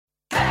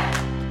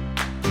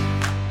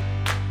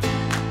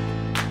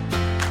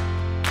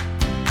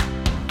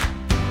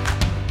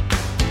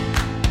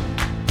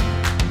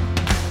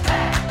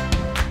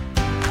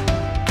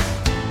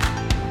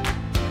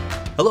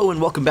Hello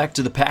and welcome back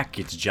to The Pack.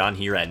 It's John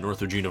here at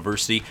Northwood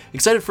University.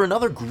 Excited for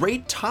another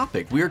great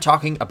topic. We are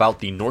talking about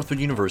the Northwood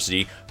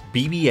University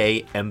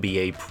BBA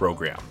MBA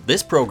program.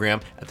 This program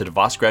at the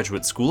DeVos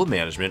Graduate School of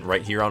Management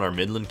right here on our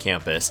Midland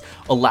campus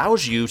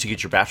allows you to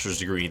get your bachelor's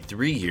degree in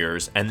 3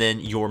 years and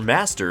then your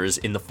master's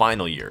in the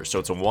final year. So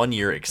it's a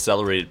 1-year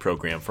accelerated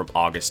program from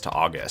August to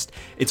August.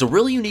 It's a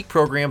really unique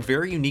program,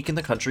 very unique in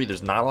the country.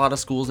 There's not a lot of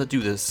schools that do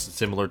this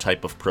similar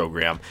type of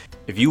program.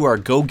 If you are a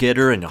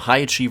go-getter and a high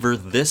achiever,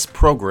 this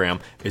program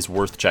is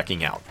worth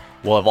checking out.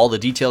 We'll have all the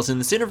details in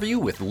this interview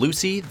with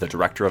Lucy, the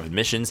Director of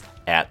Admissions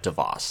at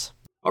DeVos.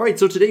 All right,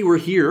 so today we're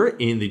here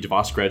in the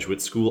DeVos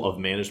Graduate School of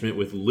Management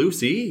with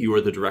Lucy. You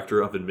are the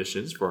Director of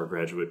Admissions for our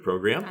graduate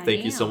program.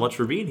 Thank you so much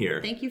for being here.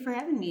 Thank you for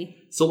having me.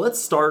 So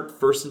let's start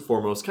first and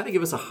foremost, kind of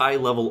give us a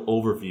high-level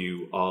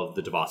overview of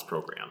the DeVos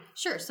program.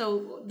 Sure.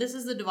 So this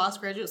is the DeVos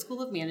Graduate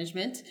School of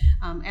Management.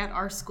 At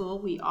our school,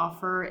 we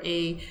offer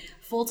a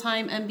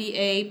full-time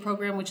MBA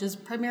program, which is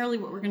primarily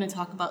what we're going to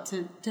talk about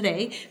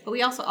today. But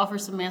we also offer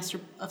some Master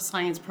of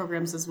Science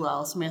programs as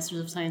well. So Masters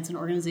of Science in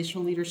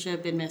Organizational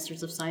Leadership and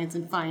Masters of Science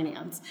in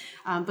Finance.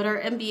 But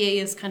our MBA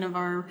is kind of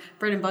our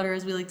bread and butter,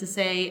 as we like to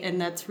say, and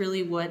that's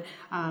really what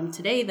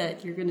today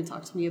that you're going to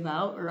talk to me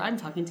about, or I'm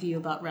talking to you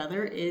about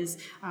rather, is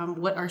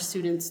what our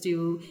students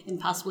do in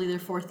possibly their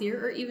 4th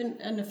year or even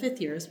in the 5th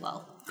year as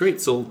well.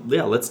 Great. So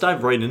yeah, let's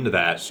dive right into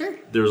that. Sure.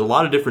 There's a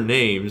lot of different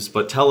names,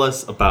 but tell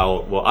us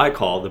about what I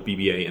call the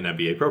BBA and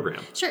MBA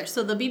program. Sure.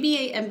 So the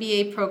BBA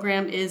MBA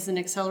program is an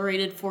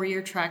accelerated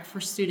 4-year track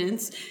for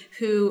students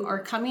who are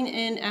coming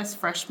in as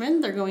freshmen.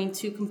 They're going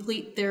to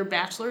complete their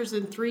bachelor's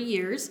in 3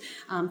 years,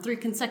 3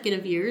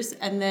 consecutive years,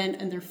 and then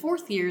in their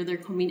 4th year, they're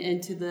coming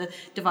into the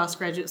DeVos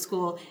Graduate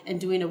School and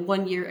doing a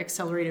 1-year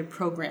accelerated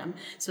program.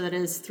 So that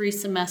is 3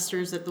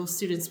 semesters that those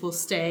students will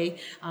stay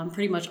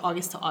pretty much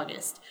August to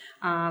August.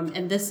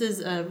 And this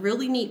is a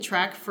really neat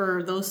track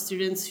for those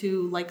students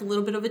who like a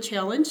little bit of a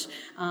challenge,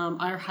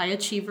 are high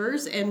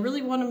achievers, and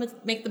really want to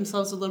make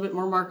themselves a little bit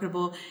more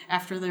marketable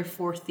after their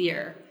 4th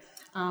year.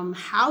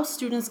 How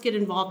students get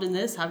involved in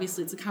this,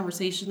 obviously it's a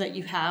conversation that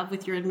you have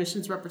with your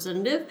admissions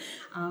representative,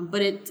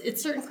 but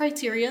it's certain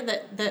criteria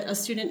that a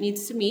student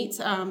needs to meet,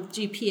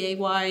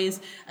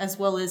 GPA-wise, as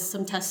well as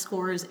some test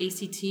scores,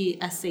 ACT,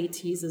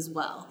 SATs as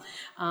well.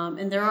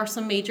 And there are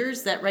some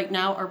majors that right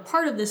now are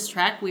part of this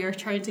track. We are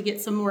trying to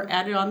get some more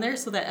added on there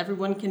so that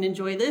everyone can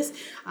enjoy this,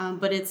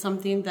 but it's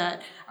something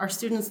that our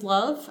students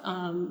love.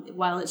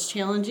 While it's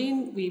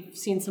challenging, we've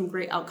seen some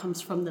great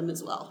outcomes from them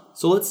as well.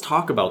 So let's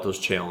talk about those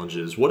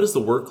challenges. What is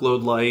the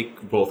workload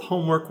like, both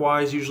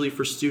homework-wise usually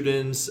for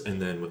students,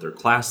 and then with their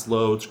class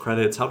loads,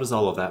 credits? How does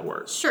all of that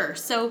work? Sure.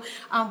 So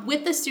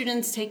with the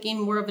students taking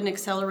more of an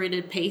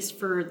accelerated pace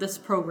for this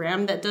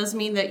program, that does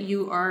mean that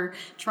you are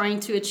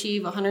trying to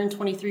achieve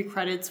 123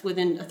 credits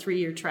within a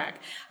 3-year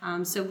track.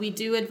 So we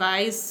do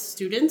advise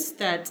students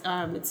that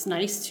it's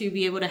nice to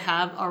be able to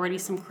have already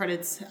some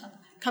credits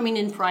coming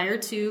in prior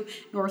to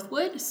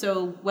Northwood.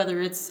 So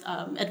whether it's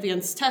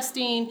advanced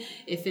testing,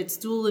 if it's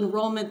dual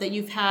enrollment that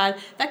you've had,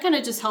 that kind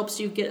of just helps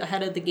you get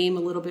ahead of the game a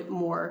little bit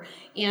more.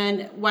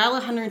 And while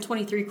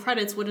 123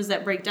 credits, what does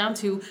that break down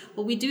to?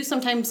 Well, we do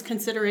sometimes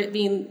consider it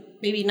being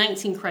maybe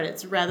 19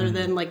 credits rather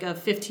than like a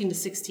 15 to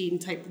 16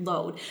 type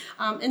load.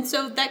 And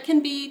so that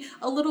can be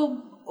a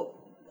little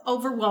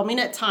overwhelming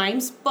at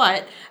times,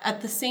 but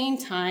at the same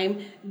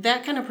time,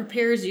 that kind of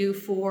prepares you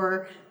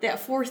for that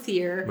 4th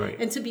year. Right.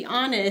 And to be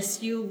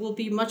honest, you will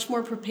be much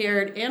more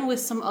prepared and with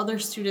some other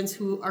students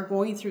who are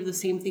going through the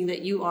same thing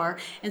that you are.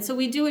 And so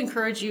we do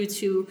encourage you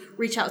to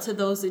reach out to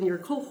those in your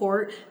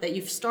cohort that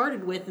you've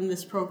started with in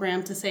this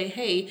program to say,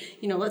 hey,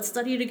 let's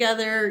study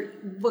together.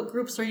 What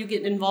groups are you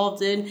getting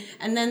involved in?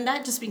 And then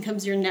that just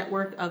becomes your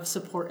network of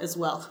support as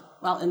well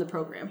while in the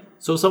program.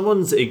 So if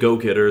someone's a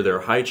go-getter, they're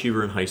a high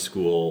achiever in high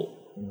school.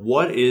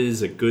 What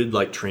is a good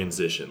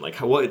transition?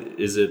 What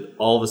is it?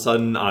 All of a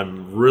sudden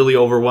I'm really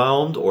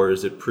overwhelmed, or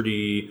is it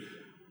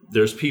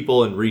there's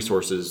people and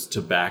resources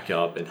to back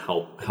up and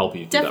help you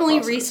through Definitely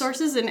that process?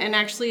 Resources, and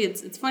actually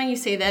it's funny you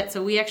say that.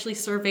 So we actually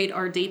surveyed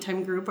our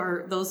daytime group,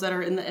 those that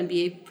are in the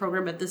MBA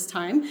program at this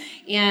time,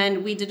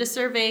 and we did a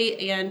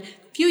survey, and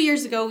a few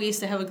years ago, we used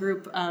to have a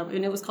group,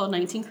 and it was called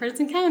 19 Credits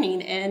and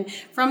Counting. And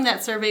from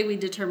that survey, we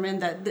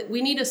determined that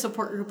we need a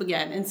support group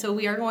again. And so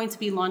we are going to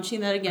be launching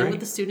that again with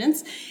the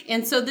students.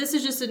 And so this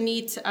is just a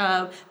neat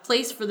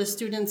place for the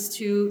students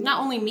to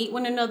not only meet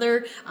one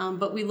another,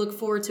 but we look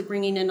forward to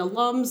bringing in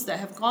alums that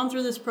have gone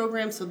through this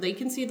program so they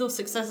can see those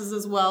successes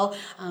as well,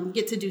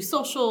 get to do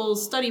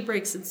socials, study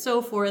breaks, and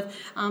so forth.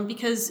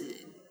 Because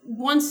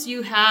once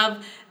you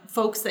have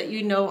folks that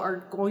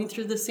are going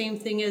through the same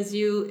thing as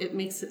you, it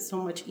makes it so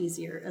much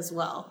easier as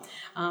well.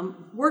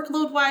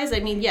 Workload-wise,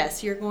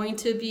 yes, you're going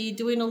to be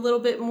doing a little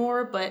bit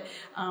more, but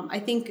I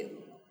think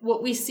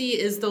what we see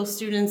is those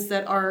students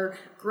that are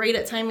great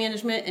at time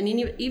management, and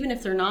even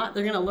if they're not,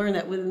 they're going to learn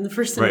that within the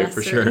first semester, right,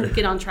 for sure, and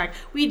get on track.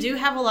 We do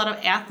have a lot of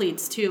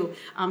athletes too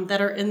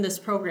that are in this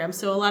program.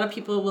 So a lot of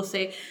people will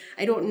say,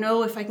 I don't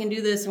know if I can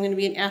do this, I'm going to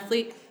be an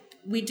athlete.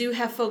 we do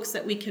have folks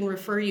that we can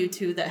refer you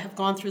to that have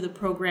gone through the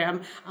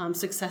program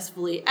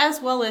successfully, as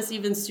well as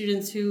even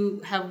students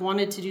who have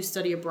wanted to do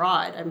study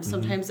abroad.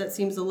 Sometimes that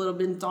seems a little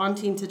bit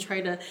daunting to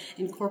try to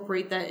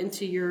incorporate that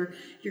into your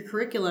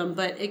curriculum,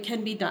 but it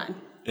can be done.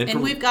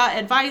 And we've got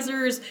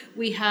advisors,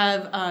 we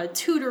have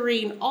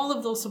tutoring, all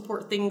of those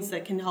support things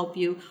that can help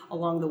you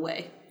along the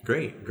way.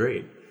 Great.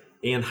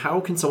 And how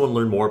can someone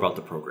learn more about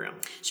the program?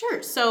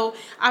 Sure. So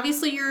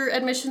obviously your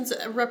admissions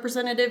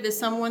representative is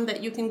someone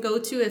that you can go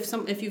to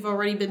if you've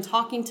already been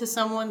talking to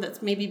someone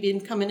that's maybe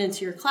been coming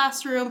into your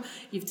classroom,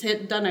 you've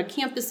done a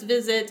campus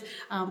visit.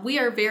 We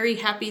are very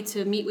happy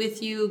to meet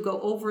with you,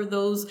 go over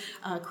those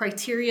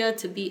criteria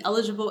to be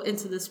eligible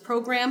into this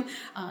program.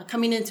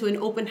 Coming into an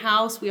open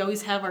house, we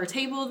always have our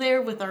table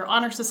there with our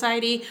Honor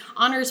Society.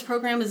 Honors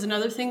program is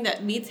another thing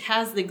that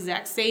has the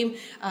exact same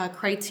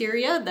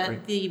criteria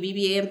that the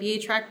BBA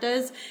MBA track does.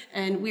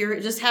 And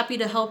we're just happy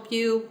to help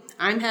you.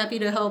 I'm happy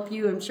to help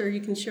you. I'm sure you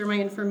can share my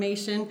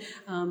information,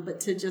 but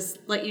to just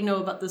let you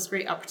know about this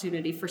great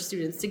opportunity for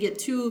students to get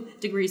 2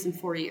 degrees in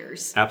 4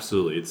 years.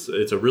 Absolutely.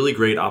 It's a really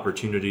great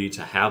opportunity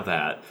to have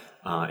that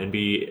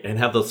and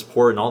have the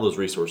support and all those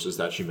resources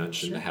that you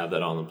mentioned, to have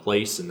that all in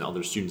place, and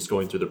other students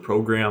going through the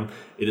program.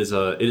 It is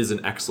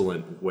an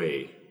excellent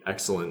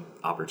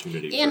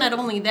opportunity. And not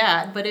only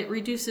that, but it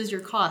reduces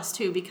your cost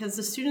too, because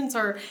the students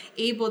are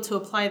able to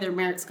apply their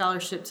merit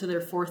scholarship to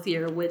their 4th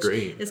year, which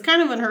is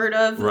kind of unheard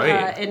of.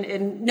 Right.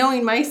 And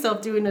knowing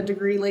myself doing a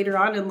degree later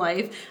on in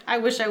life, I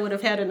wish I would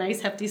have had a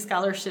nice hefty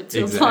scholarship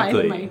to apply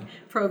to my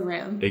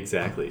program.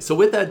 Exactly. So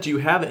with that, do you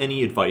have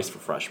any advice for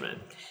freshmen?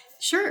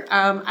 Sure.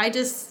 I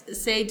just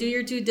say do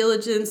your due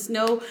diligence,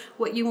 know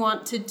what you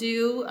want to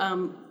do.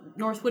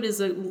 Northwood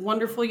is a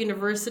wonderful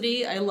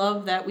university. I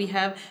love that we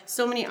have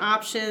so many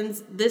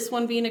options, this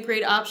one being a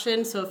great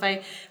option. So if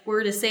I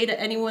were to say to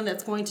anyone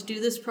that's going to do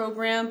this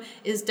program,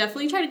 is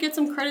definitely try to get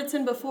some credits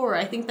in before.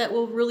 I think that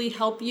will really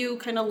help you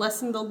kind of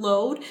lessen the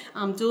load.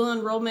 Dual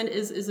enrollment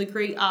is a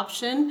great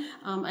option.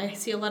 I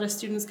see a lot of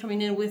students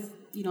coming in with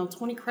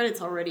 20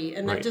 credits already,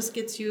 and that just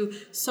gets you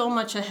so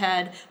much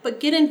ahead.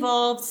 But get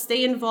involved,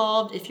 stay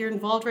involved. If you're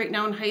involved right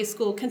now in high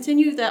school,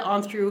 continue that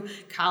on through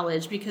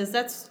college, because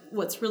that's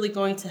what's really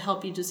going to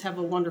help you just have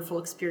a wonderful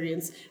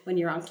experience when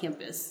you're on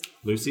campus.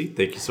 Lucy,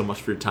 thank you so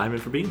much for your time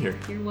and for being here.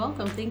 You're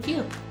welcome. Thank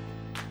you.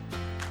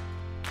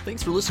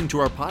 Thanks for listening to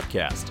our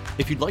podcast.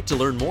 If you'd like to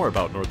learn more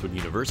about Northwood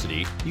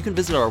University, you can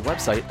visit our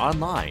website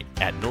online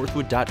at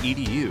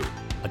northwood.edu.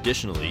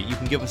 Additionally, you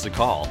can give us a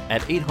call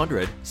at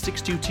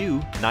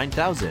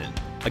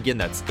 800-622-9000. Again,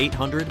 that's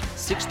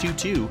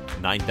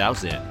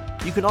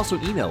 800-622-9000. You can also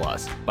email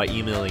us by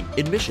emailing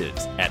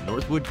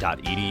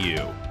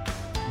admissions@northwood.edu.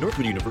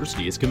 Northwood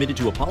University is committed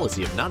to a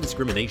policy of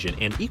non-discrimination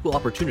and equal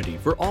opportunity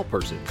for all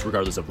persons,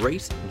 regardless of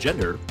race,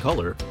 gender,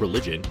 color,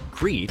 religion,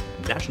 creed,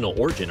 national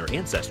origin or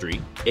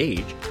ancestry,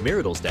 age,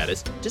 marital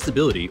status,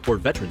 disability, or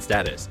veteran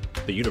status.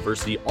 The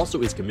university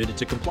also is committed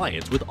to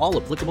compliance with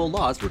all applicable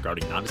laws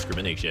regarding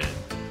non-discrimination.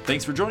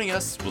 Thanks for joining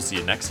us. We'll see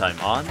you next time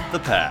on The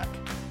Pack.